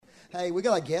Hey, we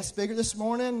got a guest speaker this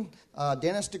morning,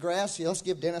 Dennis DeGrasse. Let's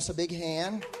give Dennis a big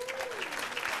hand.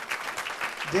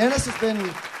 Dennis has been,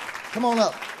 come on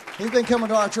up. He's been coming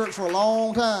to our church for a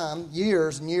long time,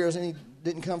 years and years, and he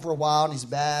didn't come for a while, and he's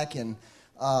back. And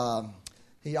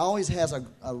he always has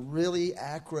a really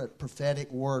accurate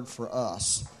prophetic word for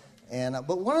us. And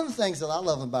but one of the things that I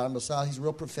love about him, besides he's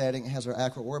real prophetic and has an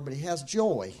accurate word, but he has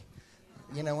joy.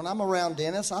 You know, when I'm around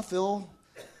Dennis, I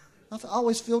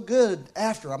always feel good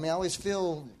after. I mean, I always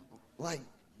feel like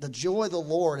the joy of the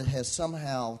Lord has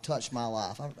somehow touched my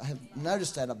life. I have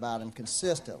noticed that about him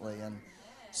consistently. And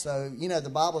so, you know, the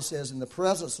Bible says in the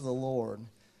presence of the Lord,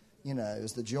 you know,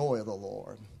 is the joy of the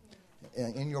Lord.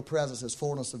 In your presence is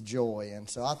fullness of joy. And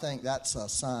so I think that's a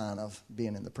sign of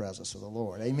being in the presence of the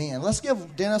Lord. Amen. Let's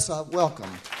give Dennis a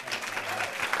welcome.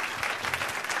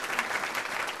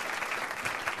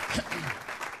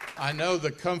 I know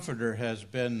the Comforter has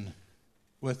been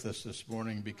with us this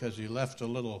morning because he left a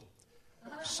little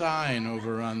sign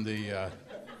over on the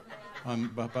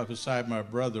beside my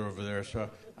brother over there. So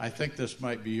I think this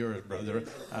might be yours, brother.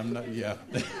 I'm not. Yeah.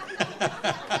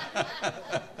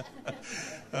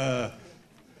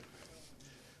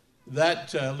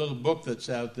 That little book that's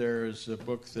out there is a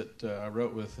book that I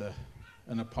wrote with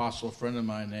an apostle friend of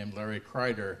mine named Larry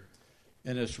Kreider,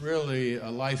 and it's really a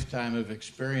lifetime of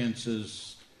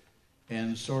experiences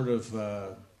and sort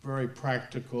of very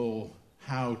practical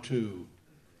how to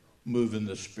move in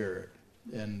the Spirit.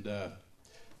 And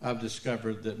I've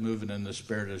discovered that moving in the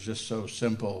Spirit is just so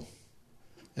simple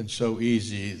and so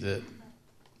easy that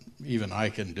even I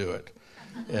can do it.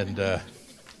 And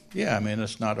yeah, I mean,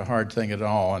 it's not a hard thing at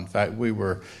all. In fact, we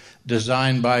were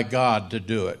designed by God to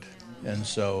do it. And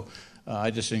so I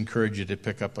just encourage you to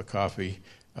pick up a copy.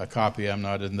 I'm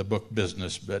not in the book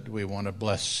business, but we want to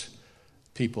bless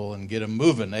people and get them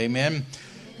moving. Amen?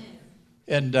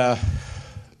 And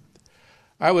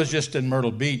I was just in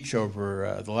Myrtle Beach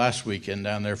over the last weekend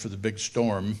down there for the big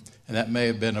storm, and that may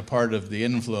have been a part of the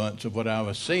influence of what I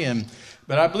was seeing.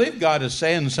 But I believe God is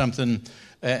saying something,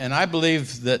 and I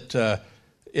believe that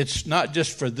it's not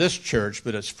just for this church,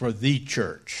 but it's for the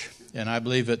church. And I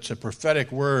believe it's a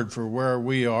prophetic word for where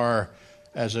we are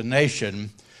as a nation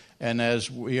and as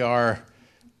we are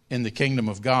in the kingdom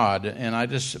of God. And I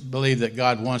just believe that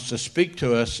God wants to speak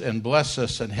to us and bless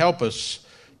us and help us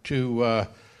to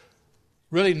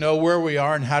really know where we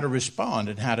are and how to respond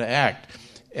and how to act.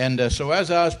 And so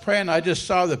as I was praying, I just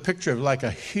saw the picture of like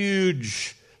a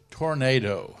huge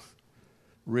tornado,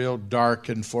 real dark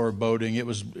and foreboding. It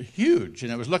was huge,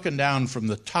 and it was looking down from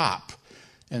the top.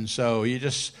 And so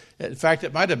in fact,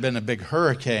 it might have been a big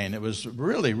hurricane. It was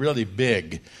really, really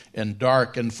big and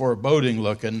dark and foreboding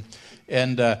looking.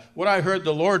 And what I heard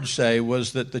the Lord say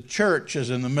was that the church is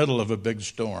in the middle of a big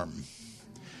storm.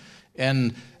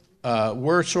 And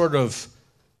we're sort of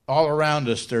all around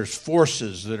us, there's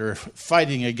forces that are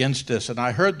fighting against us. And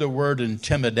I heard the word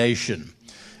intimidation.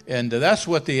 And that's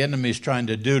what the enemy's trying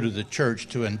to do to the church,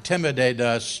 to intimidate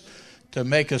us, to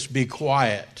make us be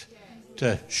quiet,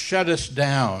 to shut us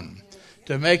down,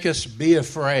 to make us be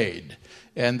afraid.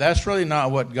 And that's really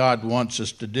not what God wants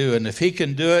us to do. And if he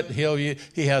can do it,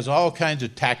 he has all kinds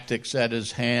of tactics at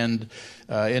his hand,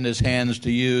 in his hands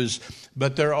to use.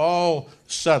 But they're all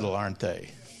subtle, aren't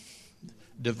they?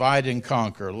 Divide and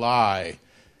conquer, lie,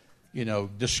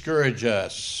 discourage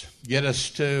us, get us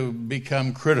to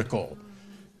become critical.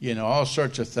 All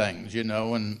sorts of things, and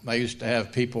I used to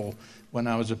have people when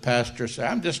I was a pastor say,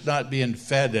 I'm just not being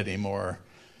fed anymore.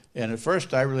 And at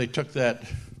first I really took that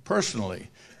personally.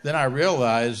 Then I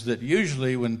realized that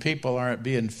usually when people aren't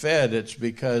being fed, it's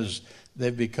because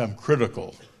they've become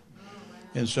critical.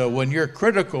 And so when you're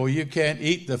critical, you can't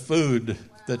eat the food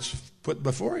that's put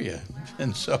before you.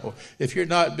 And so if you're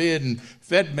not being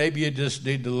fed, maybe you just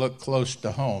need to look close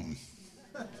to home.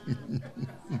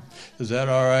 Is that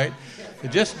all right?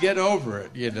 Just get over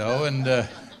it, and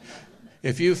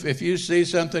if you see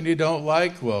something you don't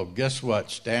like, well, guess what?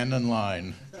 Stand in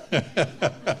line.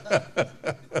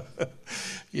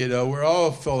 We're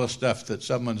all full of stuff that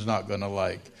someone's not going to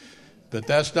like. But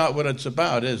that's not what it's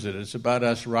about, is it? It's about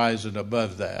us rising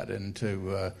above that and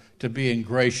to being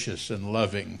gracious and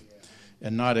loving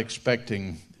and not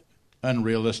expecting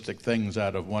unrealistic things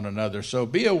out of one another. So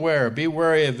be aware, be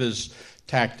wary of his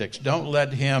tactics. Don't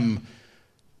let him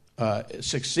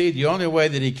succeed. The only way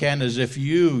that he can is if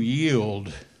you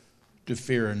yield to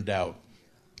fear and doubt.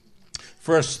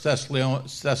 1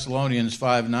 Thessalonians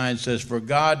 5:9 says, "For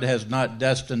God has not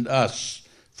destined us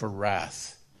for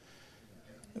wrath,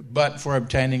 but for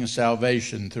obtaining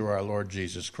salvation through our Lord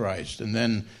Jesus Christ." And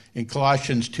then in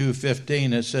Colossians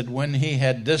 2:15 it said, "When he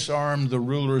had disarmed the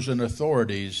rulers and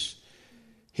authorities,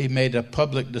 he made a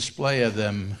public display of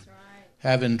them,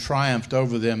 having triumphed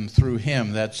over them through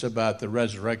him. That's about the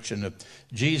resurrection of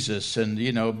Jesus. And,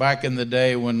 back in the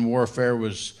day when warfare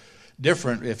was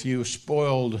different, if you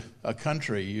spoiled a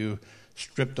country, you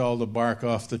stripped all the bark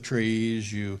off the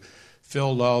trees, you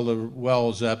filled all the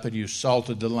wells up, and you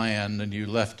salted the land, and you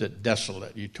left it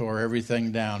desolate. You tore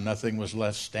everything down. Nothing was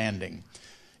left standing.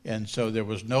 And so there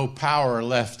was no power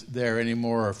left there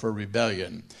anymore for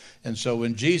rebellion. And so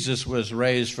when Jesus was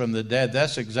raised from the dead,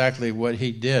 that's exactly what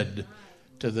he did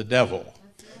to the devil.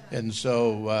 And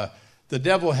so the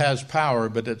devil has power,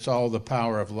 but it's all the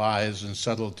power of lies and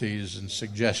subtleties and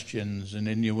suggestions and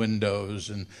innuendos.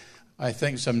 And I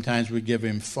think sometimes we give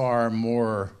him far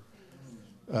more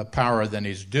power than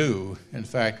he's due. In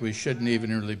fact, we shouldn't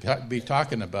even really be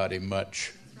talking about him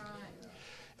much.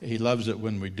 He loves it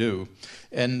when we do.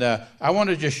 And I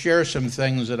want to just share some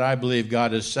things that I believe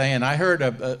God is saying. I heard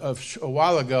a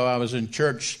while ago, I was in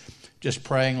church just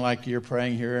praying like you're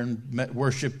praying here and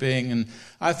worshiping. And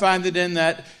I find that in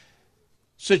that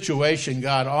situation,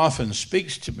 God often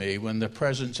speaks to me when the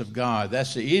presence of God.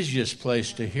 That's the easiest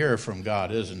place to hear from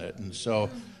God, isn't it? And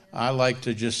so I like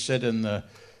to just sit in the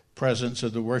presence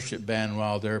of the worship band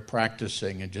while they're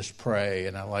practicing and just pray.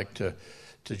 And I like to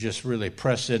just really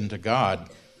press into God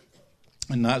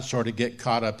and not sort of get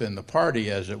caught up in the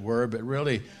party, as it were, but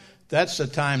really that's the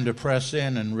time to press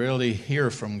in and really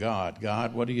hear from God.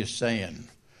 God, what are you saying?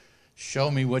 Show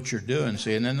me what you're doing.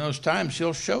 See, and in those times,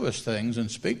 he'll show us things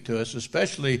and speak to us,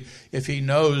 especially if he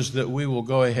knows that we will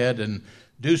go ahead and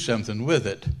do something with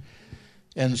it.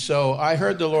 And so I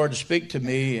heard the Lord speak to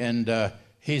me, and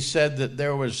he said that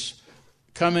there was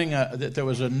that there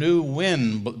was a new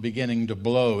wind beginning to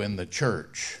blow in the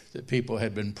church, that people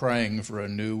had been praying for a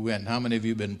new wind. How many of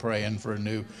you have been praying for a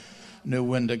new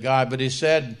wind of God? But he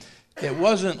said it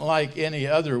wasn't like any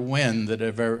other wind that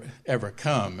ever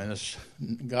come. And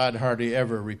God hardly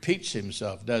ever repeats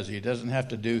himself, does he? He doesn't have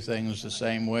to do things the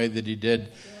same way that he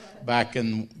did back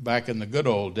in the good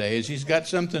old days. He's got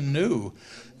something new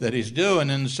that he's doing.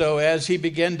 And so as he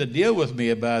began to deal with me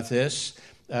about this,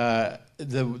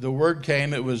 the word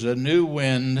came, it was a new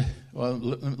wind. Well,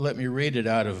 let me read it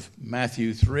out of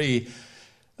Matthew 3.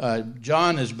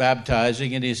 John is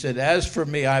baptizing, and he said, "As for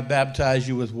me, I baptize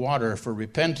you with water for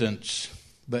repentance,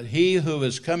 but he who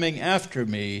is coming after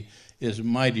me is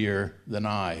mightier than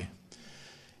I.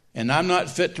 And I'm not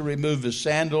fit to remove his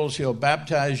sandals. He'll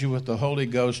baptize you with the Holy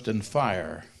Ghost and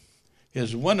fire.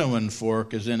 His winnowing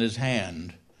fork is in his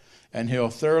hand, and he'll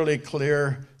thoroughly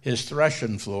clear his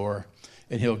threshing floor,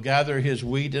 and he'll gather his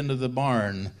wheat into the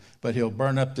barn, but he'll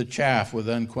burn up the chaff with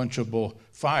unquenchable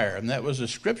fire." And that was a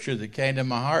scripture that came to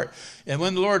my heart. And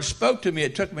when the Lord spoke to me,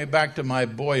 it took me back to my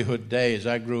boyhood days.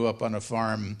 I grew up on a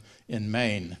farm in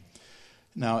Maine.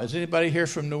 Now, is anybody here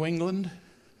from New England?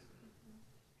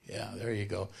 Yeah, there you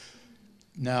go.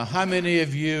 Now, how many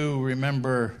of you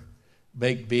remember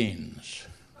baked beans?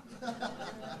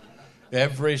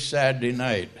 Every Saturday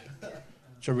night.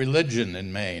 It's a religion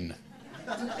in Maine.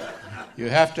 You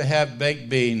have to have baked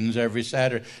beans every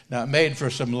Saturday. Now, it made for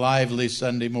some lively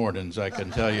Sunday mornings, I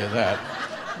can tell you that.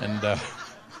 And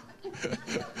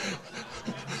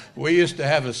we used to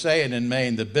have a saying in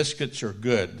Maine, the biscuits are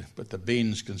good, but the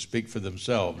beans can speak for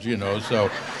themselves,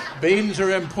 So beans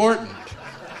are important.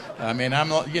 I mean,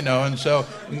 and so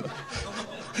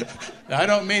I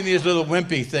don't mean these little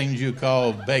wimpy things you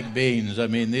call baked beans. I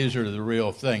mean, these are the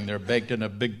real thing. They're baked in a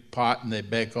big pot,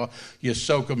 and you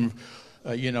soak them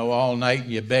all night,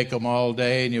 and you bake them all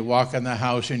day, and you walk in the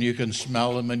house and you can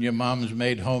smell them, and your mom's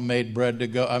made homemade bread to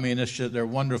go. I mean, they're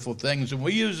wonderful things. And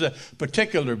we use a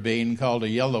particular bean called a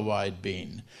yellow-eyed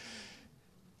bean.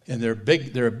 And they're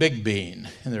a big bean,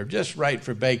 and they're just right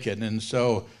for bacon. And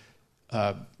so,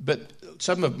 but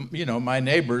some of, my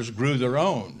neighbors grew their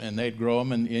own, and they'd grow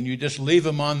them, and you just leave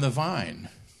them on the vine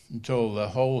until the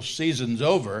whole season's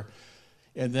over,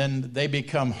 and then they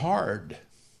become hard.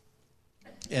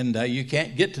 And you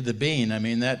can't get to the bean. I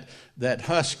mean, that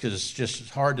husk is just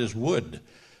as hard as wood.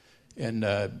 And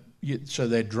so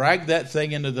they dragged that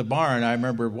thing into the barn. I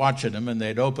remember watching them, and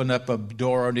they'd open up a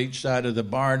door on each side of the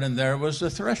barn, and there was the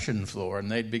threshing floor. And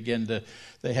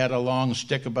they had a long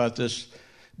stick about this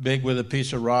big with a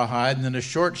piece of rawhide, and then a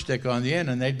short stick on the end,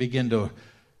 and they'd begin to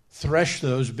thresh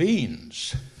those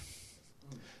beans.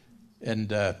 And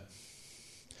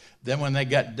then when they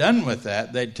got done with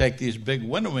that, they'd take these big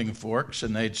winnowing forks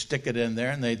and they'd stick it in there,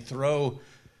 and they'd throw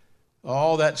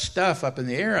all that stuff up in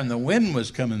the air, and the wind was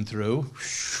coming through,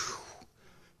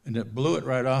 and it blew it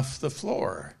right off the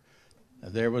floor.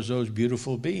 And there was those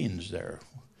beautiful beans there.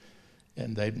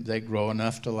 And they grow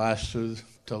enough to last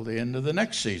till the end of the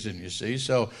next season, you see.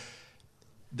 So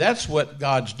That's what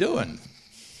God's doing.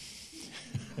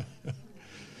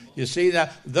 You see,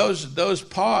 that those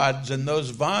pods and those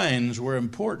vines were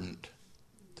important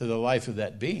to the life of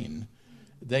that bean.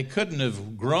 They couldn't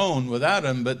have grown without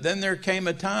them, but then there came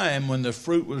a time when the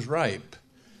fruit was ripe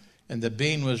and the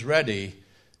bean was ready,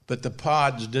 but the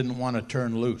pods didn't want to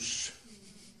turn loose.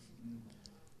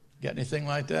 Got anything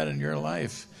like that in your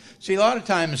life? See, a lot of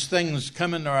times things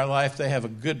come into our life, they have a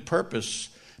good purpose,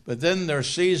 but then their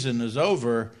season is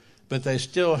over, but they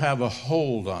still have a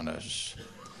hold on us.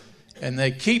 And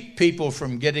they keep people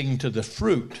from getting to the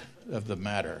fruit of the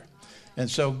matter.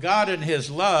 And so God in his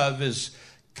love is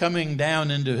coming down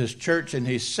into his church, and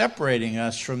he's separating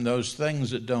us from those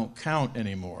things that don't count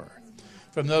anymore,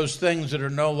 from those things that are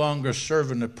no longer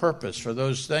serving a purpose, for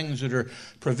those things that are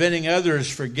preventing others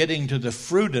from getting to the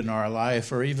fruit in our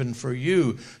life, or even for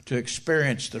you to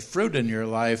experience the fruit in your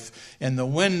life. And the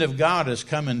wind of God is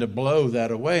coming to blow that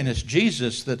away. And it's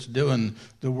Jesus that's doing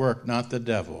the work, not the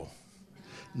devil.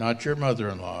 Not your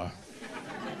mother-in-law,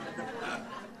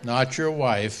 not your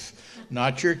wife,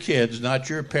 not your kids, not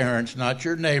your parents, not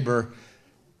your neighbor.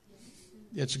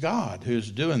 It's God who's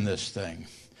doing this thing.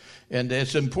 And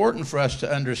it's important for us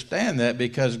to understand that,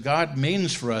 because God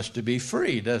means for us to be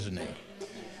free, doesn't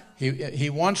he? He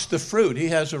wants the fruit. He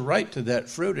has a right to that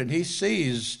fruit, and he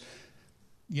sees,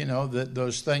 that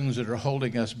those things that are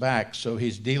holding us back, so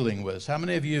he's dealing with us. How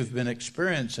many of you have been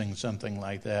experiencing something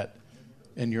like that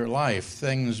in your life?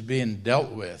 Things being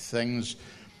dealt with,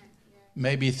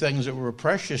 maybe things that were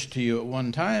precious to you at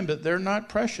one time, but they're not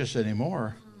precious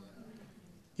anymore.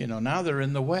 Now they're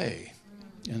in the way.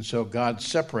 And so God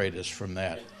separates us from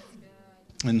that.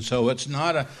 And so it's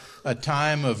not a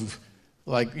time of,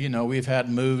 we've had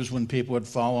moves when people would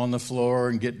fall on the floor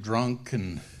and get drunk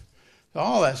and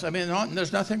all that. I mean,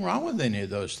 there's nothing wrong with any of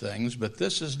those things, but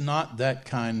this is not that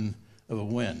kind of a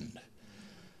wind.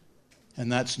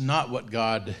 And that's not what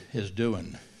God is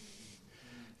doing.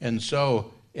 And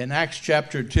so in Acts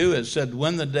chapter 2, it said,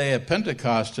 when the day of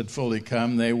Pentecost had fully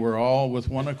come, they were all with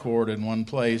one accord in one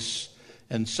place.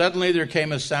 And suddenly there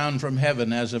came a sound from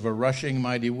heaven as of a rushing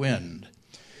mighty wind,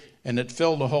 and it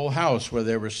filled the whole house where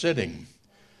they were sitting.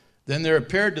 Then there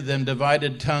appeared to them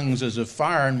divided tongues as of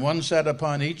fire, and one sat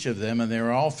upon each of them, and they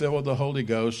were all filled with the Holy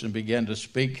Ghost and began to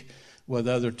speak with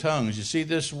other tongues. You see,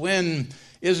 this wind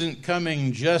isn't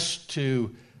coming just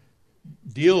to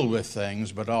deal with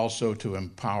things, but also to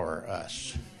empower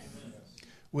us.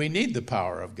 We need the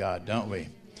power of God, don't we?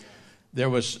 There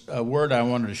was a word I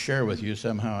wanted to share with you.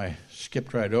 Somehow I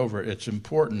skipped right over it. It's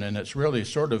important, and it's really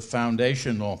sort of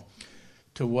foundational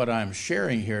to what I'm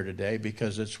sharing here today,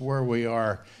 because it's where we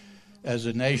are as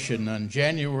a nation. On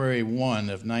January 1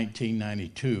 of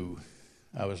 1992,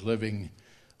 I was living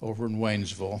over in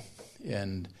Waynesville,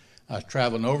 and I was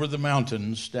traveling over the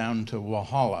mountains down to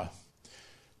Walhalla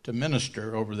to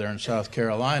minister over there in South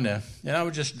Carolina, and I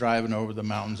was just driving over the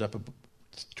mountains up,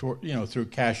 through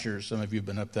Cashier. Some of you have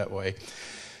been up that way.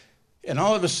 And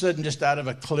all of a sudden, just out of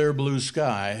a clear blue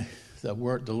sky, the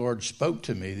Lord spoke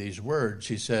to me these words.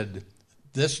 He said,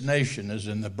 this nation is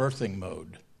in the birthing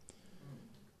mode.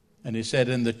 And he said,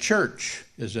 and the church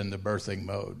is in the birthing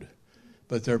mode.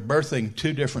 But they're birthing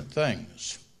two different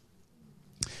things.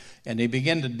 And he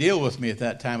began to deal with me at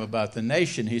that time about the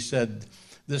nation. He said,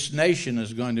 this nation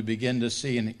is going to begin to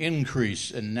see an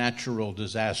increase in natural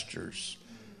disasters.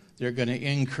 They're going to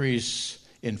increase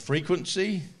in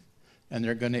frequency, and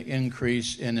they're going to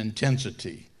increase in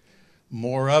intensity.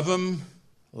 More of them,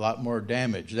 a lot more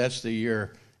damage. That's the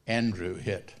year Andrew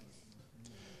hit.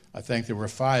 I think there were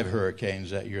 5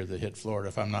 hurricanes that year that hit Florida,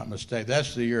 if I'm not mistaken.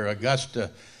 That's the year Augusta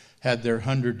had their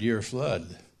 100-year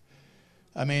flood.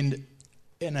 I mean,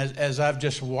 and as I've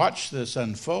just watched this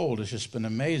unfold, it's just been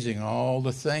amazing, all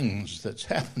the things that's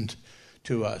happened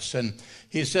to us. And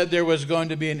he said there was going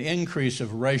to be an increase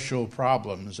of racial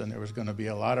problems, and there was going to be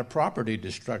a lot of property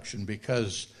destruction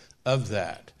because of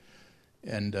that.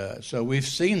 And so we've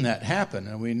seen that happen,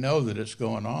 and we know that it's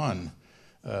going on.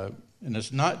 And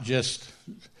it's not just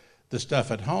the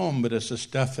stuff at home, but it's the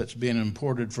stuff that's being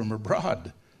imported from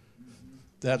abroad.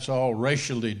 That's all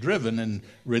racially driven and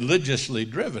religiously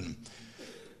driven.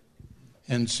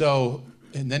 And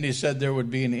then he said there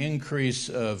would be an increase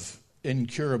of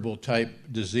incurable type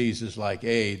diseases like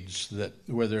AIDS,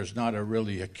 where there's not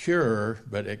really a cure,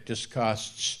 but it just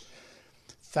costs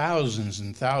thousands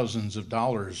and thousands of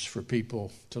dollars for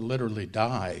people to literally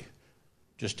die,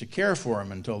 just to care for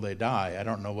them until they die. I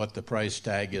don't know what the price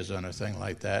tag is on a thing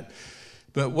like that.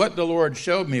 But what the Lord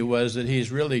showed me was that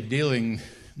he's really dealing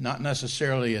not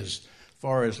necessarily as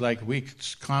far as like we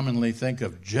commonly think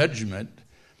of judgment,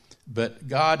 but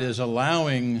God is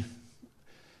allowing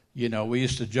You know, we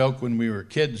used to joke when we were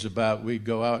kids about we'd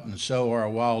go out and sow our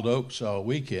wild oats all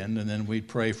weekend, and then we'd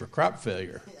pray for crop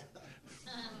failure.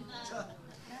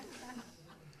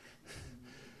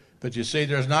 But you see,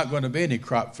 there's not going to be any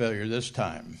crop failure this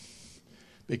time,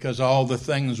 because all the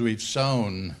things we've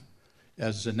sown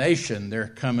as a nation, they're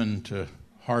coming to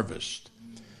harvest.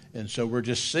 And so we're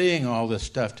just seeing all this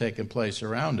stuff taking place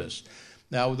around us.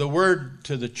 Now, the word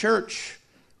to the church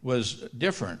was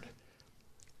different.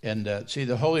 And see,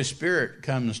 the Holy Spirit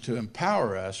comes to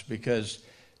empower us, because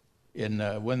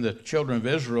when the children of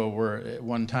Israel were, at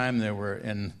one time they were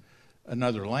in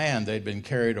another land, they'd been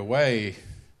carried away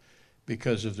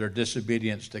because of their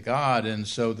disobedience to God. And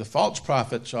so the false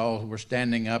prophets all were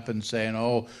standing up and saying,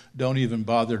 oh, don't even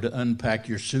bother to unpack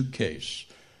your suitcase.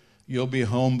 You'll be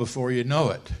home before you know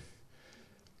it.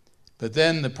 But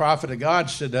then the prophet of God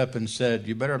stood up and said,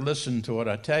 you better listen to what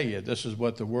I tell you. This is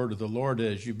what the word of the Lord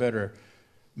is. You better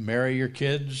marry your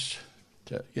kids,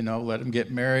 let them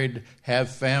get married, have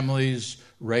families,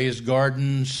 raise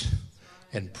gardens,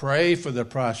 and pray for the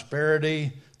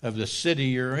prosperity of the city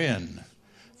you're in.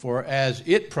 For as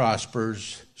it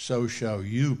prospers, so shall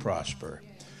you prosper.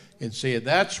 And see,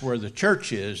 that's where the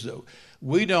church is.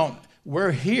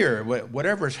 We're here.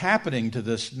 Whatever's happening to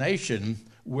this nation,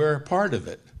 we're a part of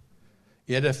it.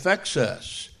 It affects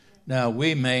us. Now,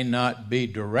 we may not be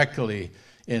directly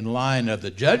in line of the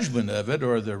judgment of it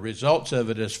or the results of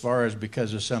it as far as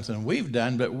because of something we've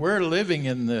done, but we're living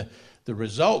in the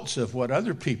results of what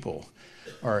other people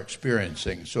are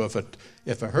experiencing. So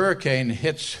if a hurricane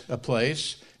hits a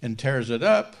place and tears it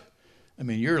up, I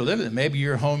mean, you're living it. Maybe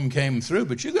your home came through,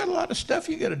 but you got a lot of stuff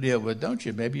you got to deal with, don't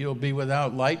you? Maybe you'll be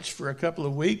without lights for a couple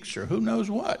of weeks or who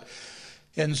knows what.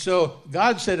 And so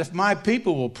God said, if my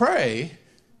people will pray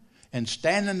and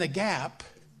stand in the gap,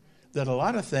 that a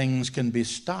lot of things can be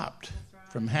stopped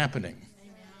from happening.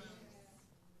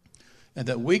 And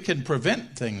that we can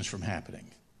prevent things from happening.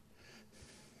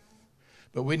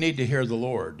 But we need to hear the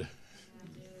Lord.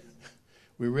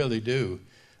 We really do.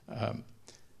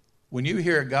 When you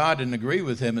hear God and agree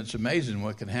with Him, it's amazing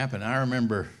what can happen. I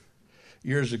remember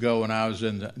years ago when I was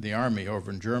in the Army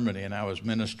over in Germany, and I was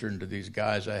ministering to these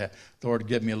guys. The Lord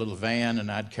gave me a little van,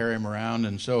 and I'd carry them around.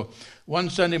 And so one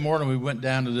Sunday morning, we went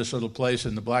down to this little place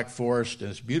in the Black Forest,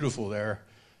 and it's beautiful there,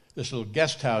 this little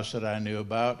guest house that I knew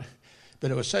about.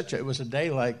 But it was a day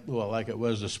like it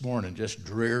was this morning, just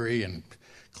dreary and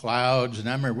clouds. And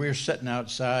I remember we were sitting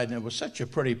outside, and it was such a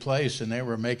pretty place, and they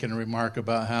were making a remark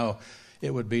about how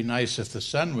it would be nice if the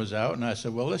sun was out. And I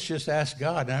said, well, let's just ask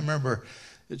God. And I remember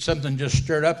something just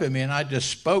stirred up in me, and I just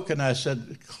spoke, and I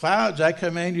said, clouds, I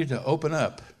command you to open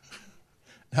up.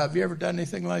 Now, have you ever done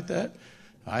anything like that?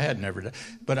 I had never done.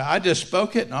 But I just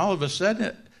spoke it, and all of a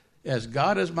sudden, as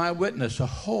God is my witness, a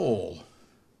hole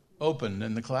opened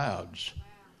in the clouds.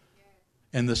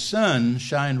 And the sun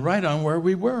shined right on where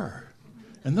we were.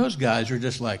 And those guys were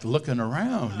just like looking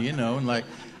around, and like,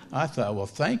 I thought, well,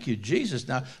 thank you, Jesus.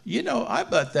 Now, I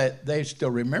bet that they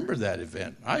still remember that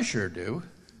event. I sure do.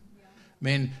 I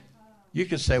mean, you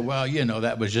could say, well,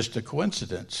 that was just a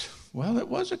coincidence. Well, it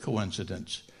was a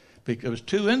coincidence because it was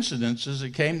two incidences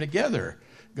that came together.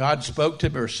 God spoke to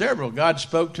me, or several. God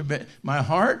spoke to my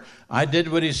heart. I did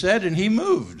what He said, and He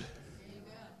moved.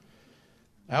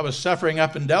 I was suffering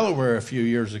up in Delaware a few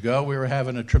years ago. We were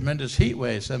having a tremendous heat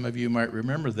wave. Some of you might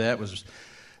remember that. It was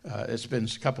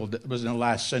in the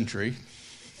last century.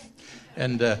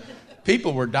 And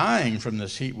people were dying from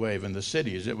this heat wave in the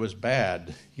cities. It was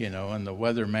bad, and the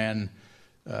weatherman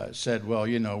said, well,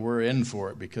 we're in for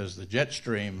it because the jet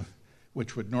stream,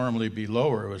 which would normally be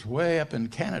lower, was way up in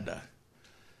Canada.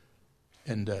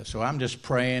 And so I'm just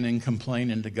praying and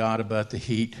complaining to God about the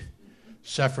heat,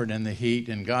 suffering in the heat.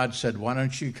 And God said, why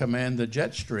don't you command the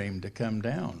jet stream to come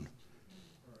down?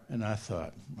 And I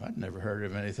thought, I'd never heard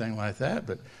of anything like that,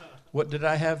 but what did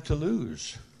I have to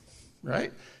lose,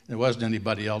 right? There wasn't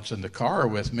anybody else in the car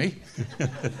with me.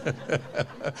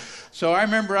 So I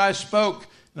remember I spoke,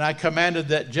 and I commanded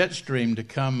that jet stream to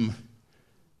come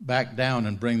back down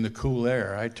and bring the cool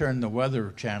air. I turned the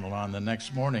weather channel on the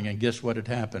next morning, and guess what had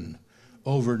happened?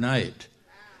 Overnight,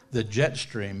 the jet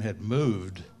stream had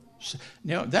moved.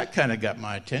 That kind of got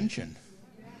my attention.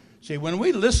 See, when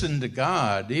we listen to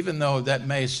God, even though that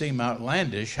may seem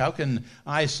outlandish, how can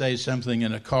I say something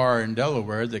in a car in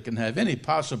Delaware that can have any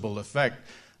possible effect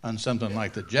on something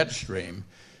like the jet stream?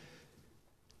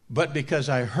 But because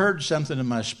I heard something in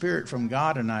my spirit from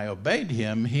God and I obeyed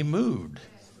Him, He moved.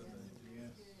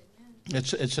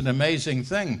 It's an amazing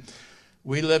thing.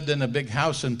 We lived in a big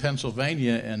house in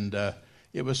Pennsylvania, and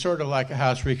it was sort of like a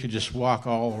house where you could just walk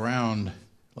all around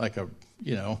like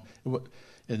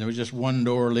And there was just one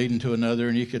door leading to another,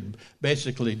 and you could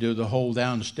basically do the whole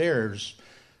downstairs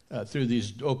through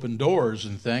these open doors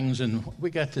and things. And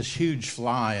we got this huge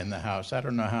fly in the house. I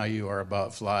don't know how you are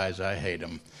about flies. I hate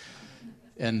them.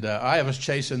 And I was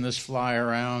chasing this fly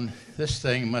around. This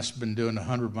thing must have been doing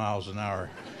 100 miles an hour.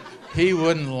 He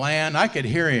wouldn't land. I could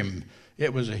hear him.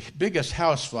 It was the biggest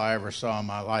house fly I ever saw in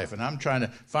my life. And I'm trying to,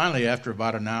 finally, after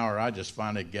about an hour, I just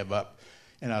finally give up.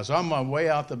 And I was on my way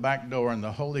out the back door, and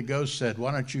the Holy Ghost said,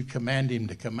 "Why don't you command him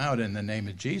to come out in the name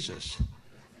of Jesus?"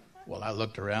 Well, I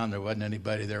looked around. There wasn't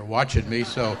anybody there watching me,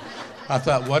 so I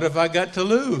thought, what have I got to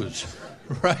lose?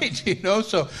 Right? You know,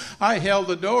 so I held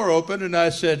the door open, and I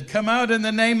said, "Come out in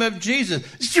the name of Jesus."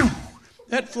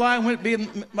 That fly went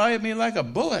by me like a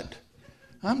bullet.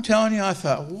 I'm telling you, I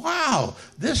thought, wow,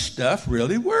 this stuff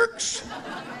really works.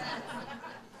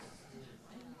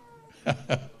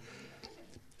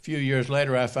 A few years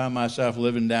later, I found myself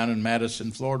living down in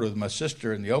Madison, Florida with my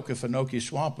sister, and the Okefenokee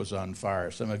Swamp was on fire.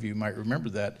 Some of you might remember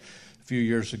that a few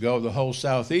years ago. The whole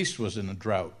southeast was in a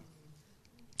drought.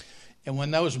 And when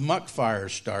those muck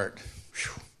fires start,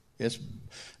 it's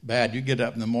bad. You get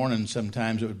up in the morning,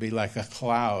 sometimes it would be like a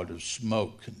cloud of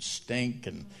smoke and stink.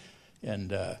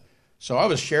 So I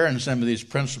was sharing some of these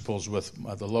principles with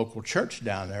the local church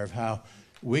down there of how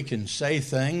we can say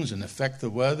things and affect the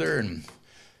weather.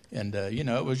 And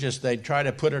it was just they'd try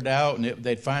to put it out, and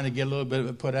they'd finally get a little bit of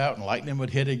it put out, and lightning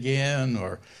would hit again,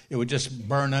 or it would just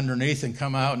burn underneath and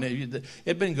come out. And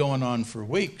it'd been going on for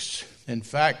weeks. In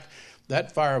fact,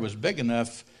 that fire was big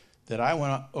enough that I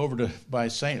went over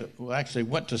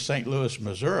went to St. Louis,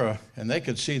 Missouri, and they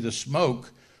could see the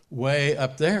smoke way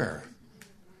up there.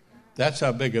 That's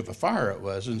how big of a fire it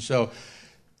was. And so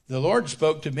the Lord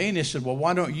spoke to me, and he said, "Well,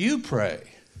 why don't you pray?"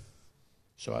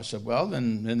 So I said, "Well,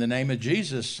 then in the name of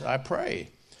Jesus, I pray."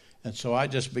 And so I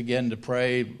just began to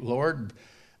pray, "Lord,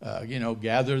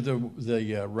 gather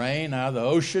the rain out of the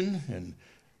ocean and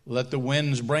let the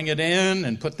winds bring it in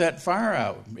and put that fire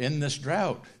out in this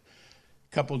drought."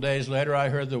 A couple of days later, I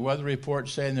heard the weather report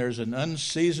saying there's an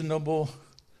unseasonal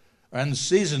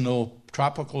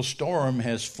tropical storm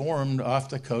has formed off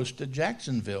the coast of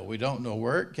Jacksonville. We don't know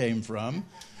where it came from.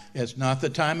 It's not the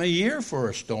time of year for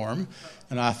a storm.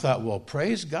 And I thought, well,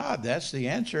 praise God, that's the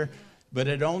answer. But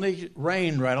it only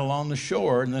rained right along the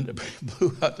shore, and then it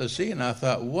blew out to sea. And I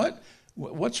thought,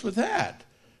 what's with that?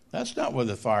 That's not where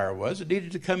the fire was. It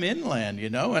needed to come inland,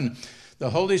 And the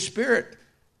Holy Spirit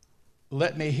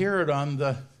let me hear it on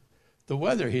the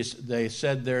weather. They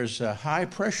said there's a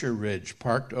high-pressure ridge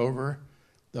parked over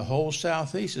the whole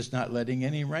southeast. It's not letting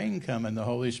any rain come. And the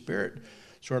Holy Spirit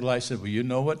sort of like said, well, you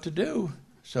know what to do.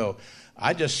 So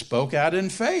I just spoke out in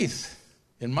faith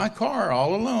in my car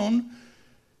all alone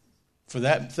for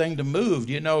that thing to move.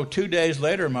 2 days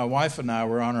later, my wife and I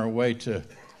were on our way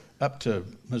up to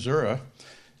Missouri,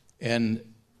 and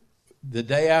the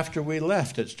day after we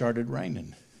left, it started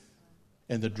raining,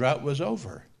 and the drought was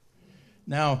over.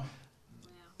 Now,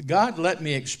 God let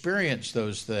me experience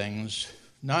those things,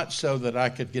 not so that I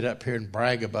could get up here and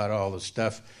brag about all the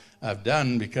stuff I've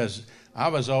done, because I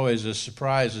was always as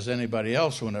surprised as anybody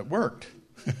else when it worked.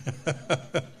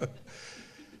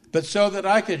 But so that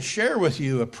I could share with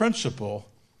you a principle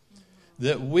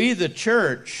that we, the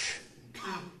church,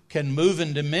 can move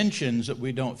in dimensions that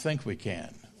we don't think we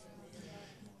can.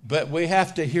 But we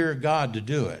have to hear God to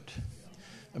do it.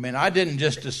 I mean, I didn't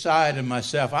just decide in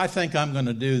myself, I think I'm going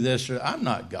to do this, or I'm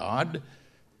not God.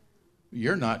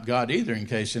 You're not God either, in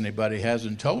case anybody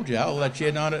hasn't told you. I'll let you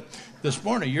in on it this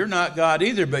morning. You're not God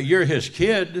either, but you're his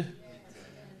kid.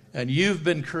 And you've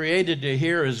been created to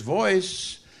hear his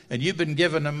voice. And you've been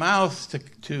given a mouth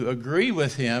to agree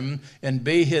with him and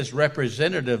be his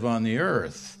representative on the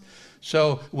earth.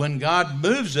 So when God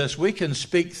moves us, we can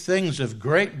speak things of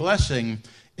great blessing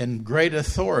and great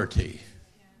authority.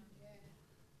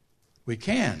 We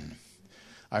can.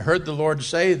 I heard the Lord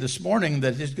say this morning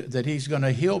that he's going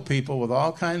to heal people with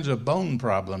all kinds of bone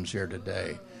problems here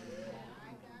today.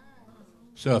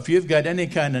 So if you've got any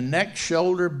kind of neck,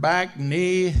 shoulder, back,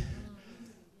 knee,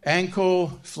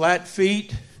 ankle, flat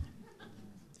feet,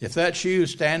 if that's you,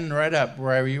 stand right up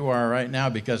wherever you are right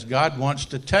now, because God wants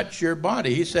to touch your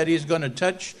body. He said he's going to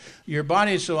touch your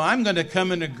body, so I'm going to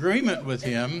come in agreement with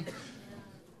him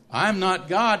I'm not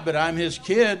God, but I'm his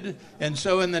kid. And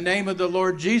so in the name of the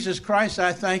Lord Jesus Christ,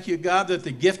 I thank you, God, that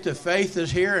the gift of faith is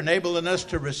here, enabling us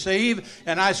to receive.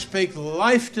 And I speak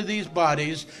life to these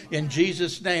bodies in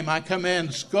Jesus' name. I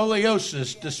command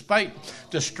scoliosis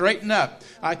to straighten up.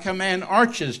 I command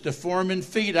arches to form in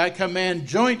feet. I command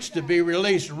joints to be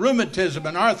released, rheumatism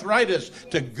and arthritis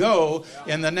to go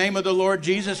in the name of the Lord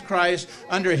Jesus Christ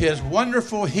under his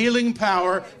wonderful healing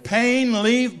power. Pain,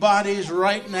 leave bodies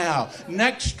right now.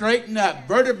 Neck straighten up.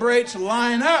 Vertebrates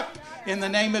line up in the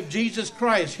name of Jesus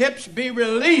Christ. Hips be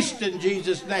released in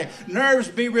Jesus' name. Nerves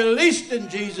be released in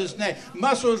Jesus' name.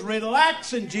 Muscles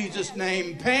relax in Jesus'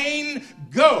 name. Pain,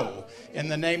 go in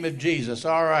the name of Jesus.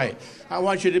 All right. I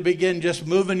want you to begin just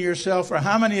moving yourself. Or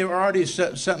how many have already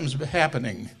something's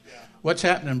happening? Yeah. What's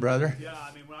happening, brother? Yeah,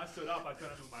 I mean, when I stood up, I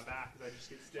couldn't move my back because I just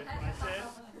get stiff when I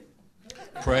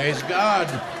sit. Praise God.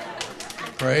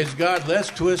 Praise God. Let's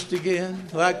twist again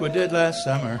like we did last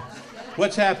summer.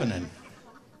 What's happening?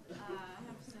 I have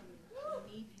some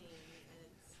knee pain, and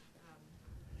it's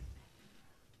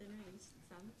been released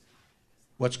some.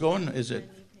 What's going? Is it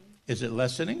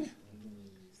lessening?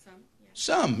 Some, yeah.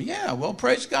 Some, yeah. Well,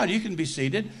 praise God. You can be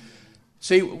seated.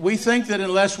 See, we think that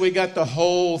unless we got the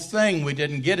whole thing, we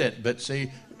didn't get it. But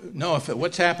see, no.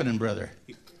 What's happening, brother?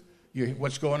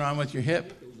 What's going on with your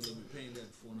hip?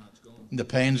 The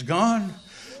pain's gone.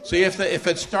 See, if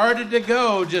it started to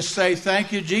go, just say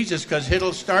thank you, Jesus, because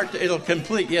it'll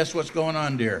complete. Yes, what's going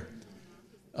on, dear?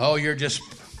 Oh, you're just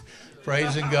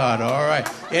praising God. All right.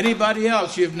 Anybody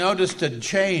else? You've noticed a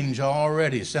change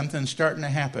already. Something's starting to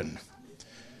happen.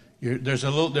 There's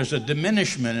a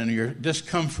diminishment in your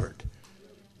discomfort.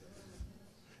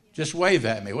 Just wave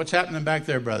at me. What's happening back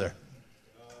there, brother?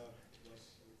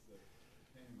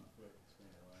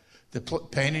 The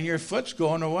pain in your foot's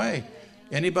going away.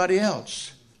 Anybody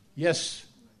else? Yes.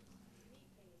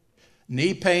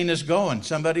 Knee pain is going.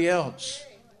 Somebody else?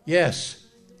 Yes.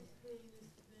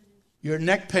 Your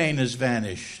neck pain has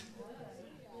vanished.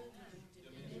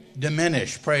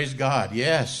 Diminish. Praise God.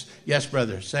 Yes. Yes,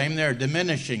 brother. Same there.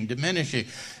 Diminishing.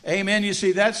 Amen. You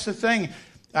see, that's the thing.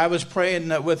 I was praying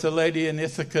with a lady in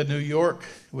Ithaca, New York.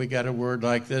 We got a word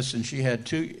like this, and she had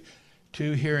two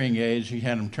hearing aids. She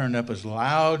had them turned up as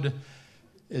loud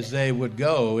as they would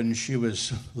go, and she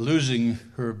was losing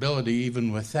her ability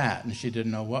even with that, and she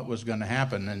didn't know what was going to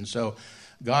happen. And so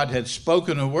God had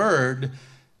spoken a word,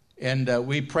 and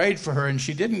we prayed for her, and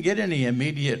she didn't get any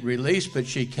immediate release, but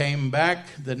she came back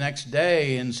the next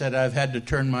day and said, I've had to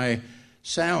turn my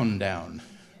sound down.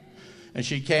 And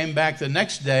she came back the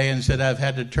next day and said, I've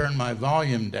had to turn my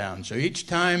volume down. So each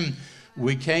time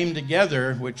we came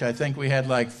together, which I think we had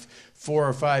like 4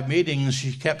 or 5 meetings,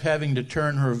 she kept having to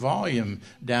turn her volume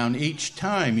down each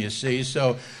time, you see.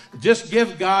 So just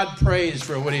give God praise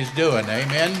for what he's doing.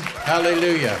 Amen.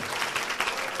 Hallelujah.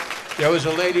 There was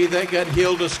a lady that got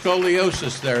healed of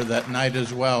scoliosis there that night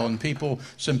as well. And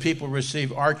some people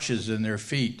receive arches in their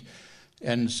feet.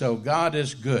 And so God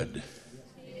is good.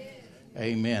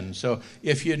 Amen. So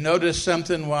if you notice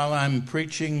something while I'm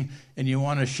preaching and you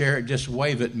want to share it, just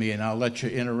wave at me and I'll let you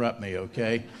interrupt me,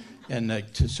 okay? And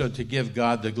to give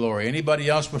God the glory. Anybody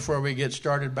else before we get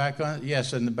started back on it?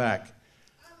 Yes, in the back.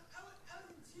 I was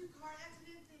in 2 car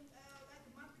accidents like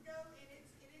a month ago, and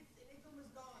it's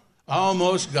almost gone.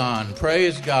 Almost gone.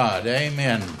 Praise God.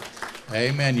 Amen.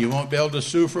 Amen. You won't be able to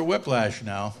sue for whiplash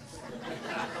now.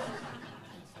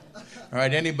 All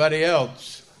right, anybody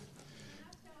else?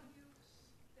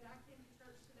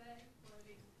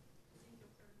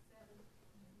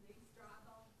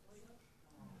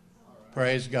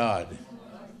 Praise God.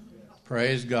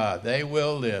 Praise God. They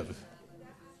will live.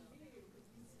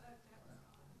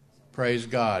 Praise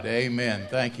God. Amen.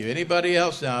 Thank you. Anybody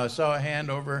else now? I saw a hand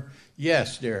over.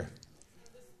 Yes, dear.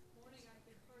 This morning I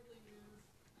could hardly move.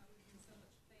 I was in so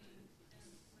much pain,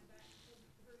 and my back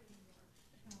couldn't hurt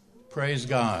anymore. Praise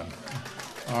God.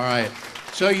 All right.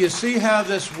 So you see how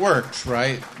this works,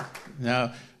 right?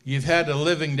 Now, you've had a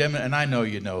living and I know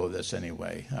you know this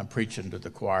anyway. I'm preaching to the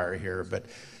choir here, but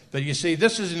you see,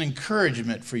 this is an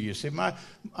encouragement for you. See,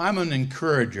 I'm an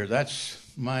encourager. That's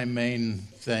my main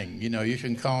thing. You know, you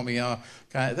can call me all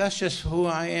kind of, that's just who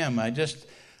I am. I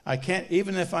can't,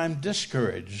 even if I'm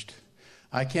discouraged,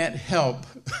 I can't help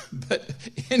but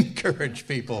encourage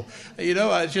people. You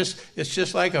know, it's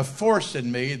just like a force in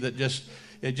me that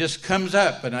it just comes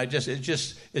up, and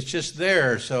it's just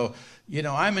there. So, you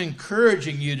know, I'm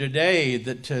encouraging you today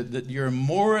that you're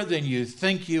more than you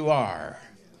think you are,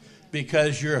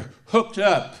 because you're hooked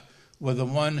up with the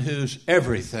one who's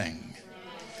everything.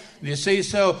 You see,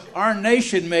 so our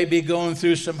nation may be going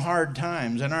through some hard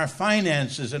times, and our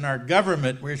finances and our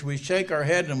government, where we shake our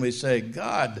head and we say,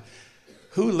 God,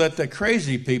 who let the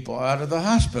crazy people out of the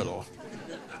hospital?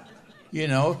 You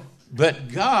know,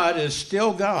 but God is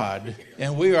still God,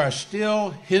 and we are still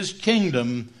his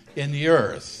kingdom in the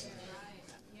earth.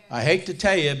 I hate to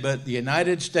tell you, but the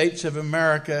United States of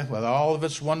America, with all of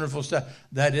its wonderful stuff,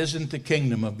 that isn't the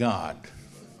kingdom of God.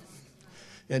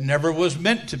 It never was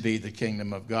meant to be the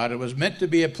kingdom of God. It was meant to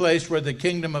be a place where the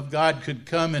kingdom of God could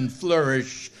come and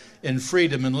flourish in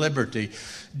freedom and liberty.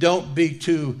 Don't be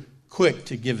too quick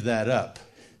to give that up,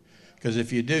 because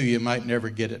if you do, you might never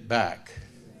get it back.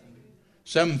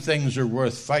 Some things are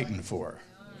worth fighting for.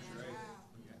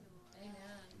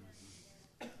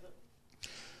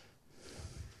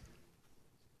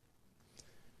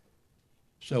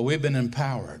 So we've been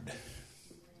empowered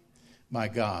by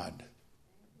God.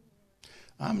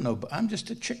 I'm just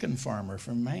a chicken farmer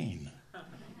from Maine.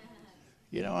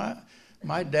 You know,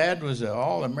 my dad was an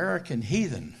all-American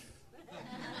heathen.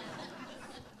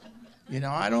 You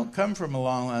know, I don't come from a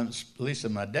long line, at least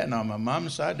on my dad. Now, on my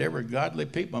mom's side, they were godly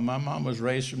people. My mom was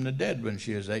raised from the dead when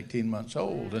she was 18 months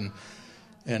old.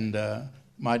 And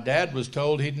my dad was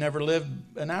told he'd never live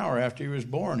an hour after he was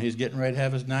born. He's getting ready to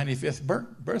have his 95th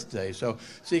birthday. So,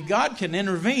 see, God can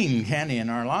intervene, can he, in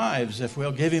our lives if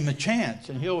we'll give him a chance.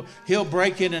 And he'll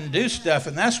break in and do stuff.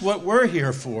 And that's what we're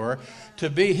here for,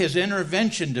 to be his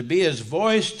intervention, to be his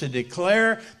voice, to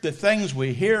declare the things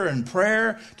we hear in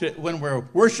prayer. When we're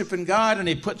worshiping God and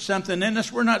he puts something in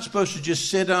us, we're not supposed to just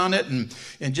sit on it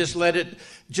and just let it,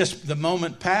 just the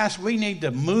moment pass. We need to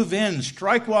move in,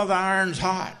 strike while the iron's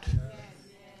hot.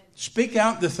 Speak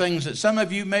out the things that some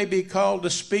of you may be called to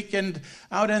speak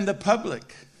out in the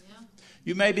public.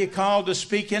 You may be called to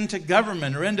speak into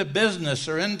government or into business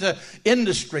or into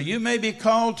industry. You may be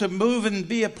called to move and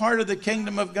be a part of the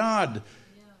kingdom of God.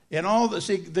 And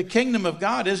the kingdom of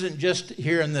God isn't just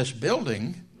here in this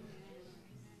building.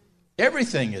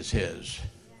 Everything is his.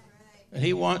 And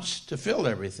he wants to fill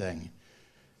everything.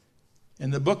 In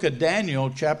the book of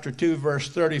Daniel, chapter 2, verse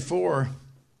 34,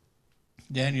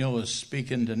 Daniel was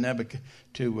speaking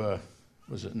to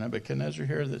was it Nebuchadnezzar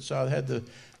here that had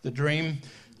the dream?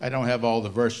 I don't have all the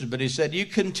verses, but he said, you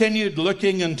continued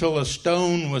looking until a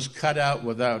stone was cut out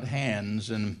without hands,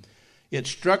 and it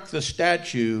struck the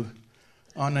statue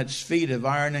on its feet of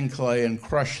iron and clay and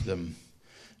crushed them.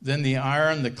 Then the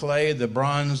iron, the clay, the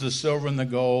bronze, the silver, and the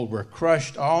gold were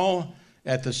crushed all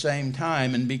at the same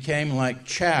time and became like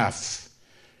chaff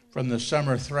from the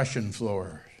summer threshing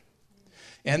floor.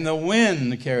 And the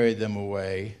wind carried them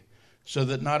away, so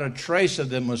that not a trace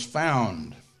of them was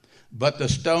found. But the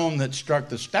stone that struck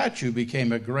the statue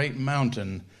became a great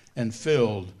mountain and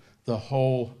filled the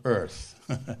whole earth.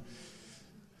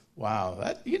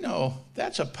 Wow,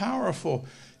 that's a powerful...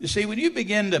 You see, when you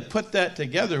begin to put that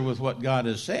together with what God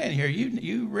is saying here,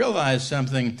 you realize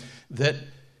something, that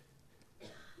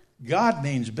God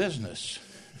means business.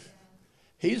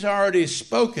 He's already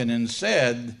spoken and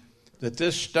said that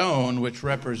this stone, which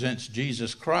represents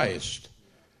Jesus Christ,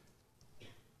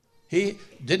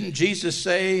 didn't Jesus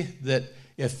say that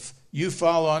if you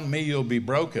fall on me, you'll be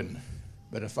broken,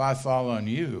 but if I fall on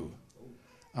you,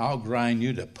 I'll grind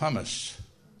you to pumice.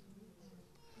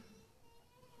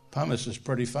 Pumice is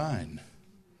pretty fine.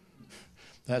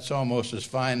 That's almost as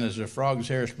fine as a frog's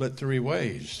hair split 3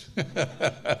 ways.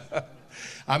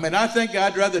 I mean, I think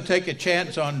I'd rather take a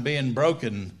chance on being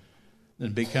broken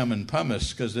than becoming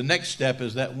pumice, because the next step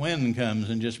is that wind comes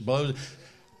and just blows.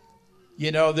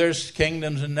 You know, there's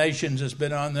kingdoms and nations that's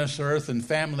been on this earth and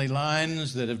family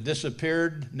lines that have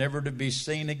disappeared, never to be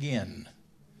seen again.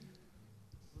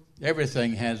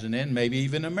 Everything has an end. Maybe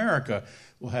even America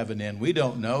will have an end. We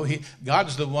don't know.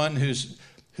 God's the one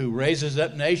who raises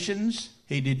up nations.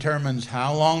 He determines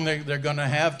how long they're going to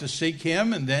have to seek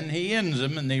him, and then he ends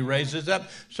them and he raises up.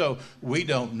 So we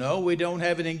don't know. We don't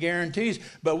have any guarantees.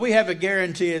 But we have a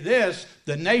guarantee of this.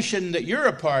 The nation that you're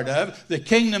a part of, the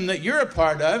kingdom that you're a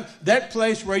part of, that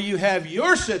place where you have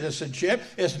your citizenship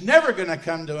is never going to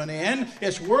come to an end.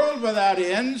 It's world without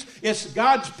ends. It's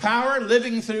God's power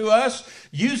living through us,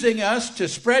 using us to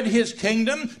spread his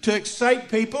kingdom, to excite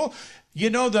people. You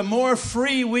know, the more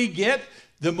free we get,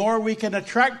 the more we can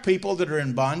attract people that are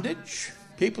in bondage.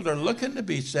 People are looking to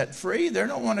be set free. They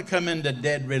don't want to come into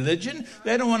dead religion.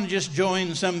 They don't want to just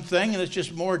join something and it's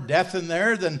just more death in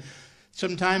there than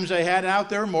sometimes they had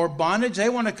out there, more bondage. They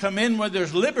want to come in where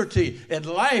there's liberty and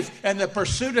life and the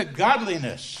pursuit of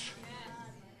godliness.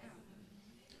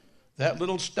 That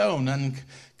little stone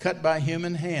uncut by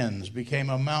human hands became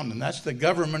a mountain. That's the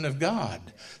government of God.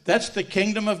 That's the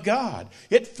kingdom of God.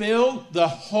 It filled the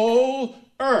whole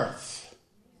earth.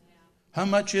 How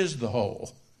much is the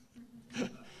whole?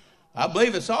 I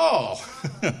believe it's all.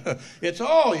 It's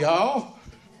all, y'all.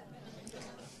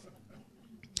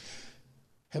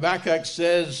 Habakkuk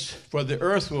says, for the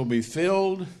earth will be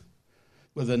filled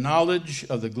with the knowledge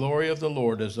of the glory of the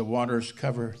Lord as the waters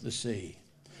cover the sea.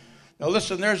 Now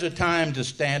listen, there's a time to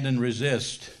stand and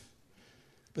resist,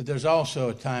 but there's also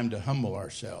a time to humble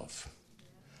ourselves.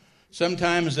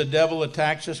 Sometimes the devil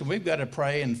attacks us, and we've got to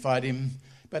pray and fight him.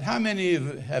 But how many of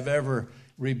you have ever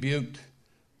rebuked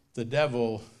the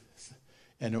devil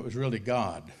and it was really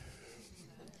God?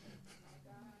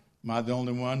 Am I the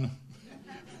only one?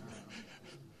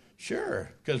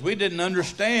 Sure, because we didn't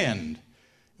understand.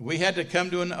 We had to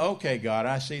come to okay, God,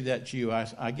 I see that's you.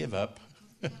 I give up.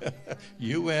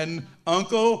 You win,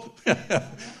 uncle,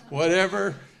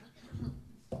 whatever.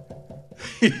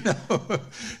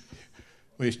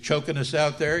 He's choking us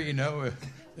out there,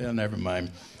 Yeah, never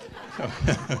mind.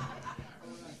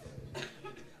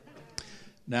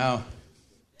 Now,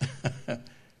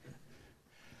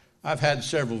 I've had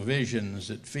several visions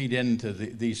that feed into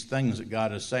these things that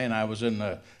God is saying. I was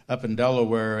up in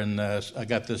Delaware, and I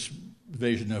got this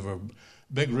vision of a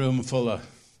big room full of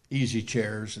easy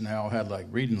chairs, and they all had like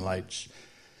reading lights.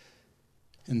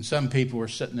 And some people were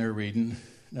sitting there reading,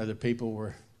 and other people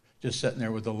were just sitting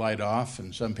there with the light off,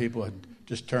 and some people had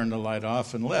just turned the light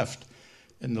off and left.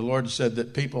 And the Lord said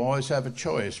that people always have a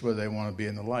choice whether they want to be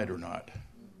in the light or not.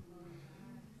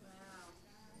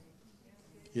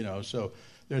 So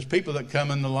there's people that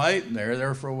come in the light, and they're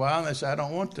there for a while, and they say, I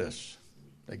don't want this.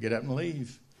 They get up and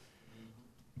leave.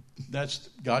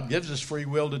 God gives us free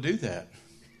will to do that.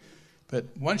 But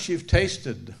once you've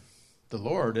tasted the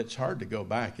Lord, it's hard to go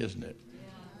back, isn't it? Yeah.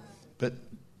 But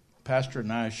Pastor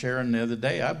and I sharing the other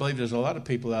day, I believe there's a lot of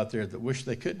people out there that wish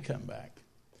they could come back.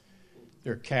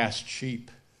 They're cast sheep.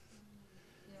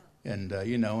 Yeah. And,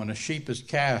 when a sheep is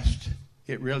cast,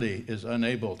 it really is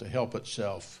unable to help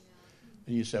itself. Yeah.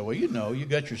 And you say, well, you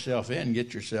got yourself in,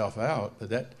 get yourself out.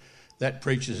 But that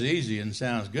preaches easy and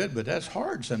sounds good, but that's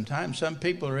hard sometimes. Some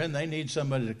people are in, they need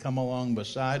somebody to come along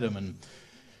beside them and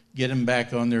get them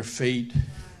back on their feet,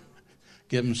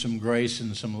 give them some grace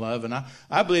and some love. And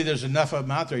I believe there's enough of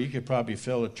them out there. You could probably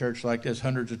fill a church like this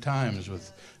hundreds of times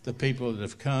with the people that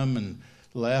have come and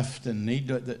left and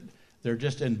they're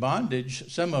just in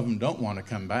bondage. Some of them don't want to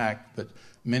come back, but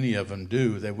many of them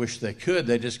do. They wish they could.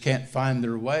 They just can't find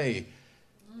their way.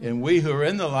 And we who are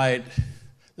in the light,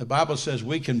 the Bible says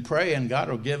we can pray and God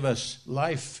will give us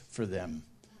life for them.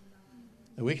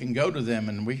 And we can go to them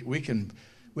and we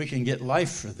can get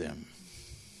life for them.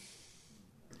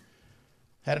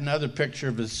 Had another picture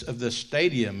of this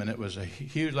stadium, and it was a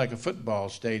huge, like a football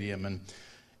stadium,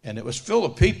 and it was full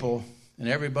of people, and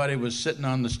everybody was sitting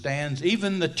on the stands.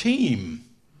 Even the team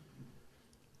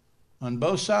on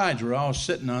both sides were all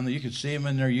sitting you could see them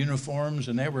in their uniforms,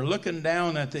 and they were looking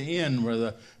down at the end where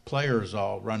the players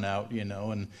all run out,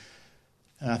 and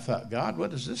I thought, God, what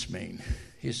does this mean?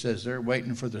 He says they're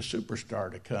waiting for the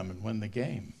superstar to come and win the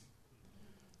game.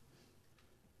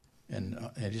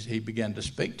 And he began to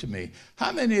speak to me.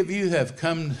 How many of you have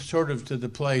come sort of to the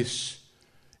place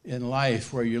in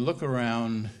life where you look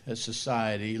around at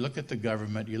society, you look at the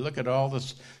government, you look at all the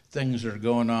things that are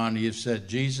going on, and you've said,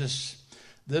 Jesus,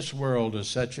 this world is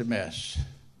such a mess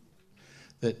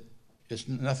that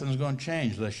nothing's going to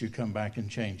change unless you come back and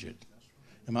change it.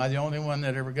 Am I the only one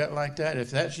that ever got like that?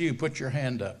 If that's you, put your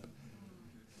hand up.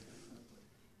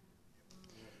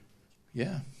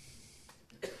 Yeah.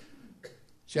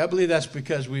 See, I believe that's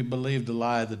because we believe the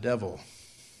lie of the devil.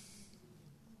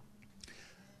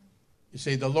 You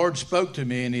see, the Lord spoke to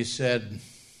me and he said,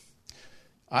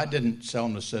 I didn't tell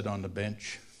them to sit on the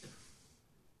bench.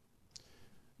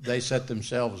 They set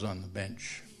themselves on the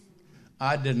bench.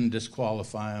 I didn't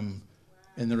disqualify them.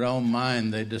 In their own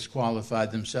mind, they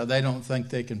disqualified themselves. They don't think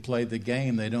they can play the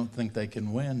game. They don't think they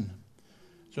can win.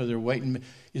 So they're waiting.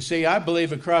 You see, I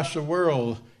believe across the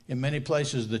world, in many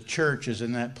places, the church is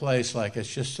in that place like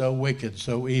it's just so wicked,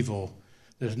 so evil.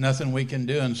 There's nothing we can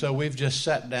do, and so we've just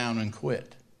sat down and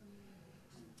quit.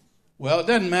 Well, it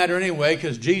doesn't matter anyway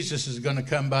because Jesus is going to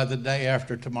come by the day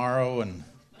after tomorrow, and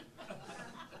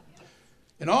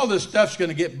all this stuff's going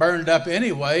to get burned up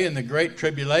anyway in the Great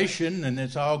Tribulation, and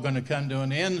it's all going to come to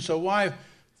an end, so why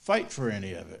fight for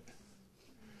any of it?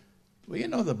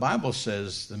 Well, the Bible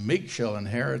says the meek shall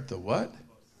inherit the what?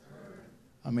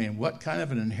 I mean, what kind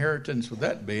of an inheritance would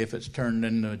that be if it's turned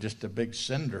into just a big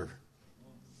cinder?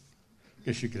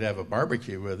 Guess you could have a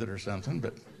barbecue with it or something,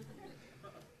 but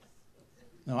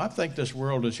no, I think this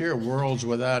world is here, worlds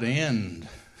without end.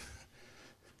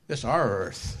 It's our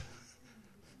earth.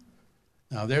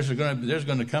 Now, there's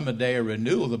going to come a day of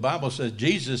renewal. The Bible says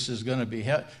Jesus is going to be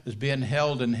is being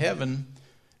held in heaven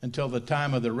until the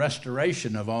time of the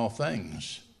restoration of all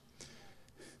things.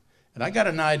 And I got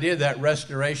an idea that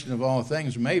restoration of all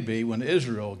things may be when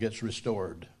Israel gets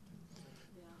restored.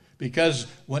 Because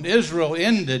when Israel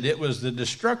ended, it was the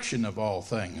destruction of all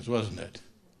things, wasn't it?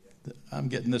 I'm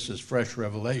getting this as fresh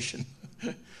revelation.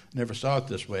 Never saw it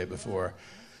this way before.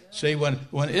 See,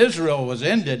 when Israel was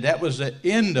ended, that was the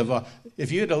end of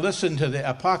if you had to listen to the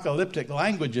apocalyptic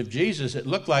language of Jesus, it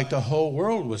looked like the whole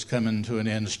world was coming to an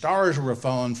end. Stars were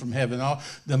falling from heaven.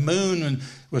 The moon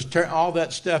was all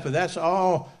that stuff. But that's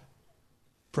all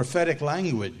prophetic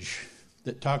language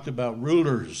that talked about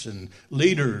rulers and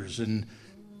leaders, and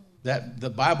that the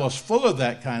Bible's full of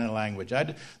that kind of language.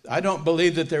 I don't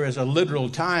believe that there is a literal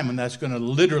time and that's going to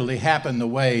literally happen the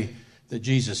way that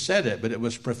Jesus said it, but it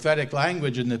was prophetic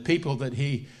language, and the people that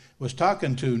he was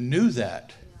talking to knew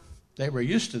that. They were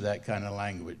used to that kind of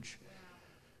language.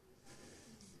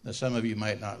 Now, some of you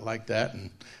might not like that, and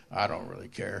I don't really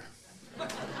care.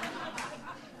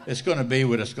 It's going to be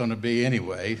what it's going to be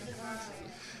anyway.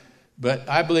 But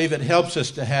I believe it helps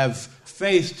us to have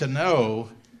faith to know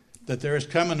that there is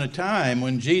coming a time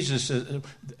when Jesus is,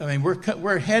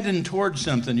 we're heading towards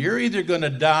something. You're either going to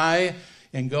die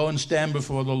and go and stand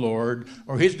before the Lord,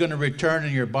 or he's going to return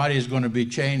and your body is going to be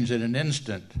changed in an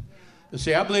instant. But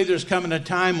see, I believe there's coming a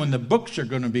time when the books are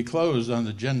going to be closed on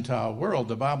the Gentile world.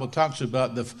 The Bible talks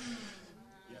about there's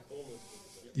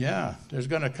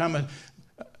going to come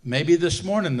maybe this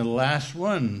morning the last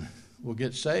one will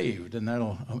get saved, and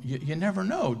you never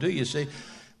know, do you? See,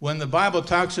 when the Bible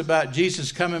talks about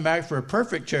Jesus coming back for a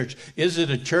perfect church, is it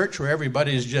a church where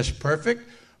everybody is just perfect?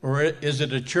 Or is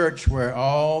it a church where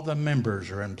all the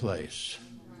members are in place?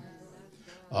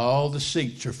 All the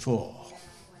seats are full.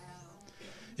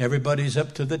 Everybody's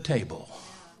up to the table.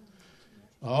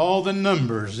 All the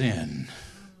numbers in.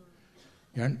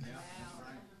 I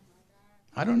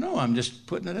don't know. I'm just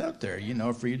putting it out there,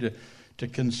 for you to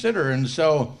consider. And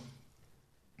so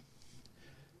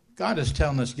God is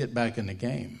telling us, get back in the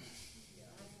game.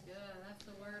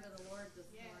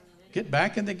 Get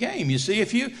back in the game. You see,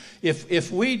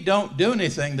 if we don't do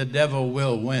anything, the devil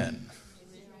will win.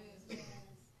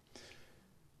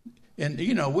 And,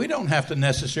 we don't have to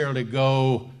necessarily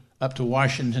go up to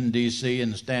Washington, D.C.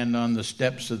 and stand on the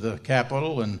steps of the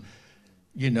Capitol and,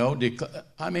 I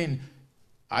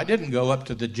didn't go up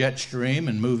to the jet stream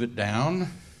and move it down.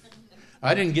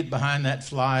 I didn't get behind that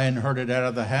fly and herd it out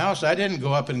of the house. I didn't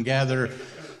go up and gather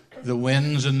the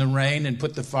winds and the rain and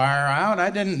put the fire out. I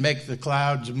didn't make the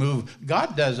clouds move.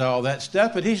 God does all that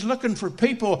stuff, but he's looking for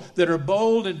people that are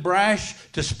bold and brash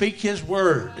to speak his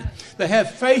word. They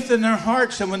have faith in their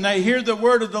hearts, and when they hear the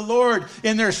word of the Lord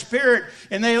in their spirit,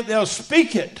 and they'll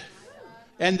speak it,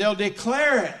 and they'll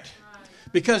declare it.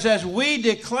 Because as we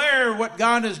declare what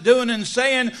God is doing and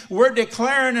saying, we're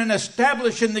declaring and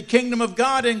establishing the kingdom of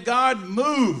God, and God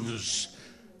moves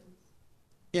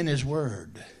in his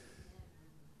word.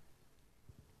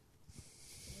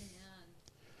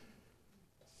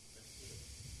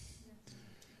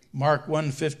 Mark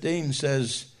 1:15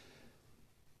 says,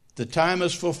 the time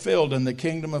is fulfilled and the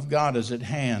kingdom of God is at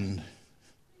hand.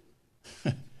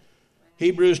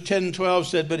 Hebrews 10:12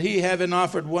 said, but he, having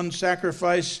offered one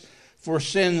sacrifice for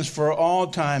sins for all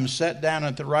time, sat down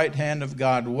at the right hand of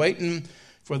God, waiting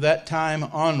for that time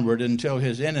onward until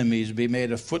his enemies be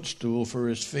made a footstool for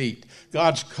his feet.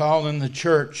 God's calling the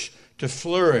church to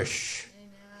flourish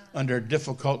under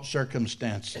difficult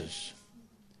circumstances.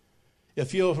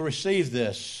 If you'll receive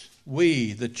this,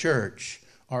 we, the church,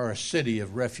 are a city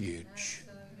of refuge.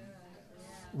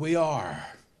 We are.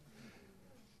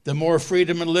 The more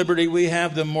freedom and liberty we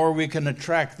have, the more we can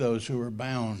attract those who are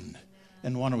bound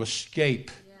and want to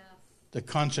escape the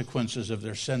consequences of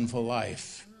their sinful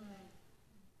life.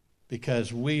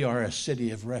 Because we are a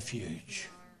city of refuge.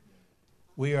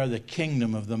 We are the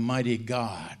kingdom of the mighty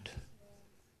God.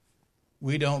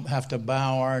 We don't have to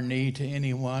bow our knee to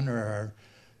anyone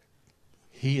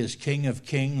He is King of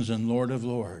kings and Lord of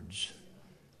lords.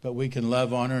 But we can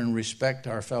love, honor, and respect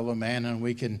our fellow man, and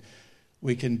we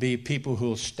can be people who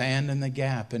will stand in the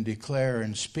gap and declare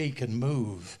and speak and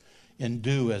move and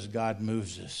do as God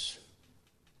moves us.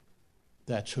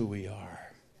 That's who we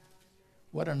are.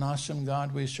 What an awesome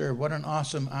God we serve. What an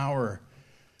awesome hour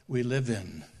we live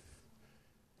in.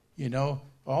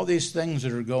 All these things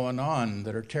that are going on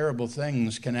that are terrible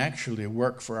things can actually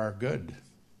work for our good.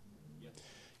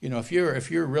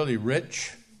 If you're really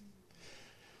rich,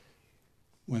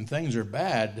 when things are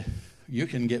bad, you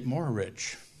can get more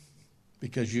rich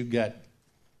because you've got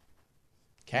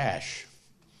cash.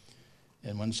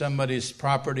 And when somebody's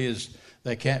property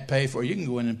they can't pay for, you can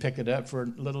go in and pick it up for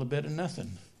a little bit of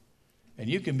nothing. And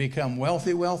you can become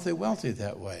wealthy, wealthy, wealthy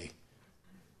that way.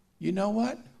 You know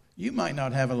what? You might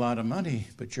not have a lot of money,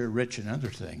 but you're rich in other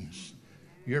things.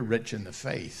 You're rich in the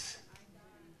faith.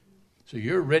 So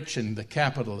you're rich in the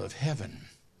capital of heaven.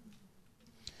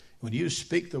 When you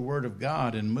speak the word of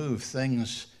God and move,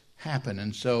 things happen.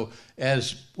 And so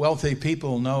as wealthy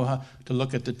people know how to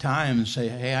look at the times and say,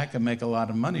 hey, I can make a lot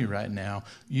of money right now,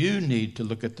 you need to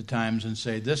look at the times and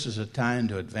say, this is a time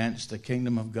to advance the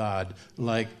kingdom of God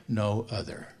like no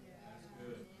other.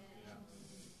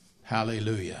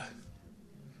 Hallelujah.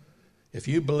 If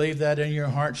you believe that in your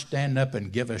heart, stand up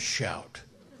and give a shout.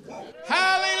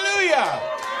 Hallelujah!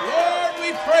 Lord,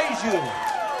 we praise you.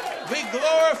 We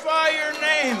glorify your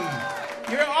name.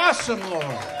 You're awesome, Lord.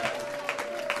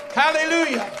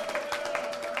 Hallelujah.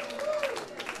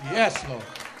 Yes, Lord.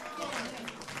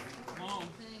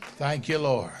 Thank you,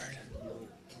 Lord.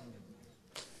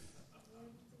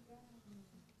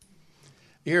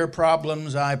 Ear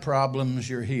problems, eye problems,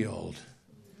 you're healed.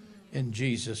 In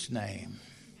Jesus' name.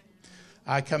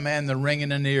 I command the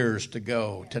ringing in ears to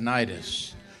go,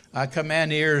 tinnitus. I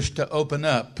command ears to open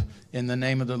up in the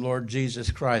name of the Lord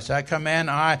Jesus Christ. I command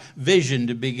eye vision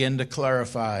to begin to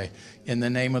clarify in the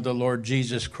name of the Lord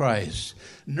Jesus Christ.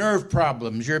 Nerve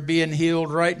problems, you're being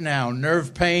healed right now.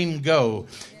 Nerve pain, go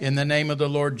in the name of the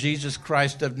Lord Jesus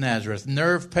Christ of Nazareth.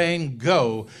 Nerve pain,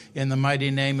 go in the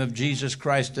mighty name of Jesus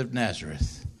Christ of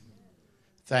Nazareth.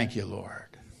 Thank you,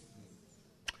 Lord.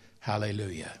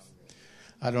 Hallelujah.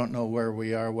 I don't know where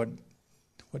we are. What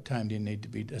time do you need to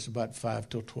be? It's about 5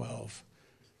 till 12.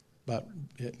 But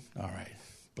all right.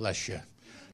 Bless you.